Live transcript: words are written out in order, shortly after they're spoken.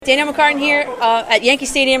Daniel McCartan here at Yankee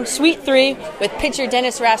Stadium, Suite 3, with pitcher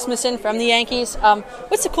Dennis Rasmussen from the Yankees.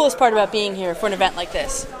 What's the coolest part about being here for an event like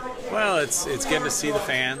this? Well, it's getting to see the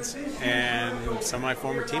fans and some of my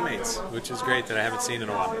former teammates, which is great that I haven't seen in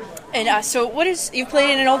a while. And so you played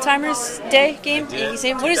in an Old Timers Day game? I did,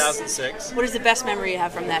 2006. What is the best memory you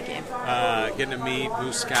have from that game? Getting to meet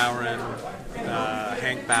Moose Skowron,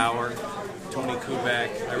 Hank Bauer, Tony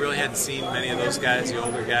Kubek. I really hadn't seen many of those guys, the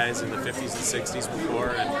older guys in the 50s and 60s before,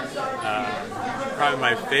 and probably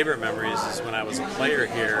my favorite memories is when I was a player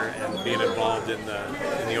here and being involved in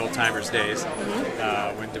the Old Timers days,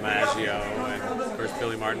 when DiMaggio and of course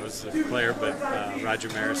Billy Martin was the player, but Roger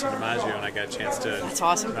Maris and DiMaggio, and I got a chance to. That's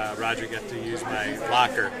awesome. Roger got to use my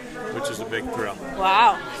locker, which was a big thrill.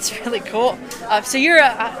 Wow, that's really cool. So you're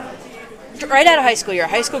right out of high school. You're a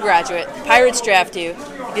high school graduate. Pirates draft you.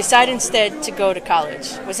 You decide instead to go to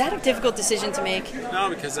college. Was that a difficult decision to make? No,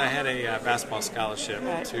 because I had a basketball scholarship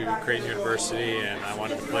to Creighton University, and I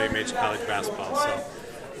wanted to play major college basketball. So,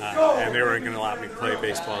 and they were going to allow me to play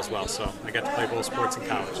baseball as well. So I got to play both sports in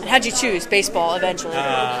college. And how'd you choose baseball eventually?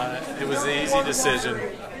 It was an easy decision.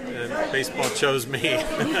 Baseball chose me.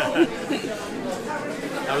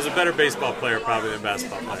 I was a better baseball player probably than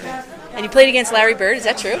basketball player. And you played against Larry Bird, is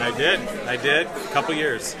that true? I did. A couple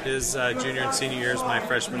years. His junior and senior years, my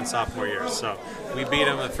freshman and sophomore years. So we beat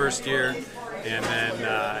him the first year, and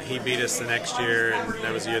then he beat us the next year, and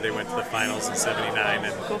that was the year they went to the finals in '79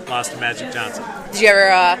 and lost to Magic Johnson. Did you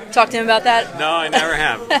ever talk to him about that? No, I never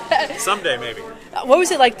have. Someday, maybe. What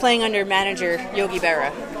was it like playing under manager Yogi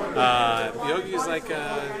Berra? Yogi's like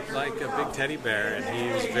a big teddy bear, and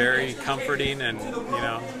he was very comforting, and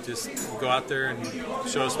just go out there and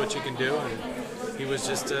show us what you can do. And he was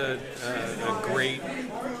just a great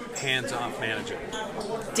hands-off manager.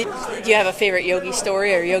 Do you have a favorite Yogi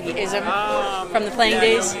story or Yogi-ism from the playing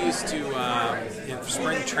days? Yogi used to in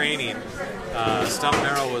spring training. Stump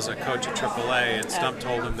Merrill was a coach at AAA, and Stump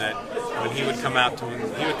told him that when he would come out to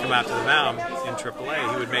the mound in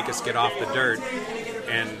AAA, he would make us get off the dirt,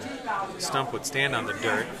 and Stump would stand on the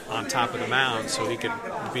dirt on top of the mound so he could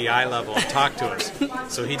be eye level and talk to us.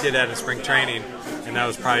 So he did that in spring training, and that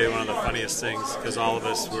was probably one of the funniest things because all of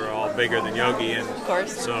us were all bigger than Yogi, and of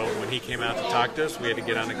course. So when he came out to talk to us, we had to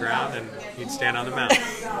get on the ground and he'd stand on the mound.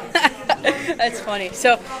 That's funny.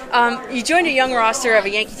 So you joined a young roster of a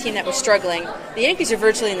Yankee team that was struggling. The Yankees are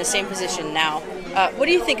virtually in the same position now. What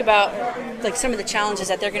do you think about some of the challenges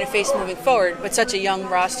that they're going to face moving forward with such a young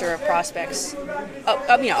roster of prospects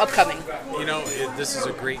upcoming? This is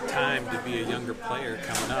a great time to be a younger player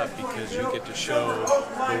coming up because you get to show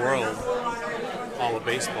the world, all of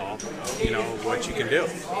baseball, what you can do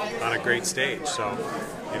on a great stage. So,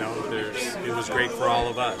 it was great for all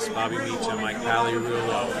of us. Bobby Meacham, Mike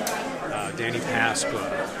Pagliarulo, Danny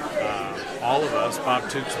Pasqua, all of us, Bob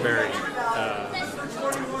Tewksbury,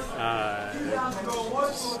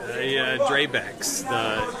 Drabecks,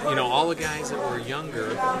 all the guys that were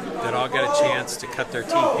younger that all got a chance to cut their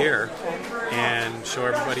teeth here and show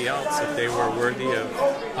everybody else that they were worthy of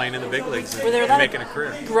playing in the big leagues and making a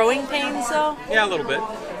career. Growing pains, though? Yeah, a little bit.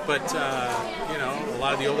 But, a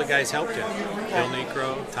lot of the older guys helped him. Bill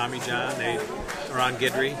Necro, Tommy John, Ron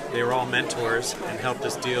Guidry, they were all mentors and helped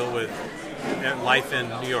us deal with life in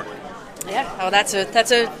New York. Yeah, that's a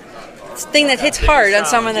thing that hits hard on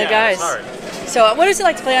some of the guys. It's hard. So what is it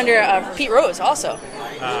like to play under Pete Rose also?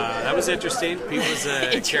 That was interesting. Pete was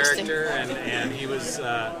a character, and he was,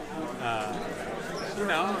 not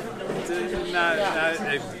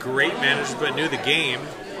a great manager, but knew the game.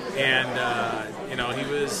 And, he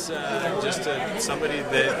was just somebody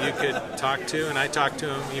that you could talk to, and I talked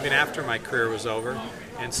to him even after my career was over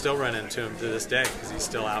and still run into him to this day because he's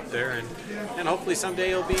still out there. And hopefully someday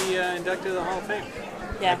he'll be inducted to the Hall of Fame.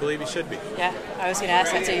 Yeah. I believe he should be. Yeah, I was going to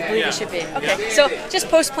ask that, so you believe he should be. Okay, so just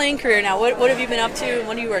post-playing career now, what have you been up to?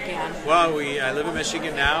 What are you working on? Well, I live in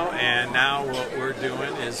Michigan now, and now what we're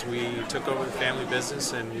doing is we took over the family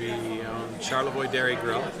business, and we own Charlevoix Dairy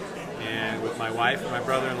Grill, and with my wife and my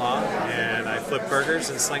brother-in-law, and I flip burgers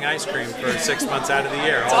and sling ice cream for 6 months out of the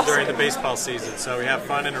year, all during the baseball season. So we have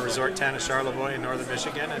fun in a resort town of Charlevoix in northern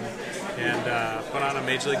Michigan, and put on a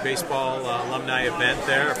Major League Baseball alumni event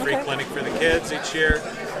there, a free clinic for the kids each year,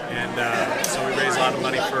 and so we raise a lot of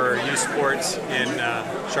money for youth sports in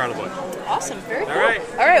Charlevoix. Awesome, very cool.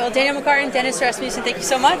 All right, well, Daniel McCartan, Dennis Rasmussen, thank you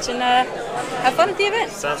so much, and have fun at the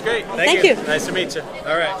event. Sounds great. Thank you. Nice to meet you.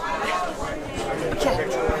 All right.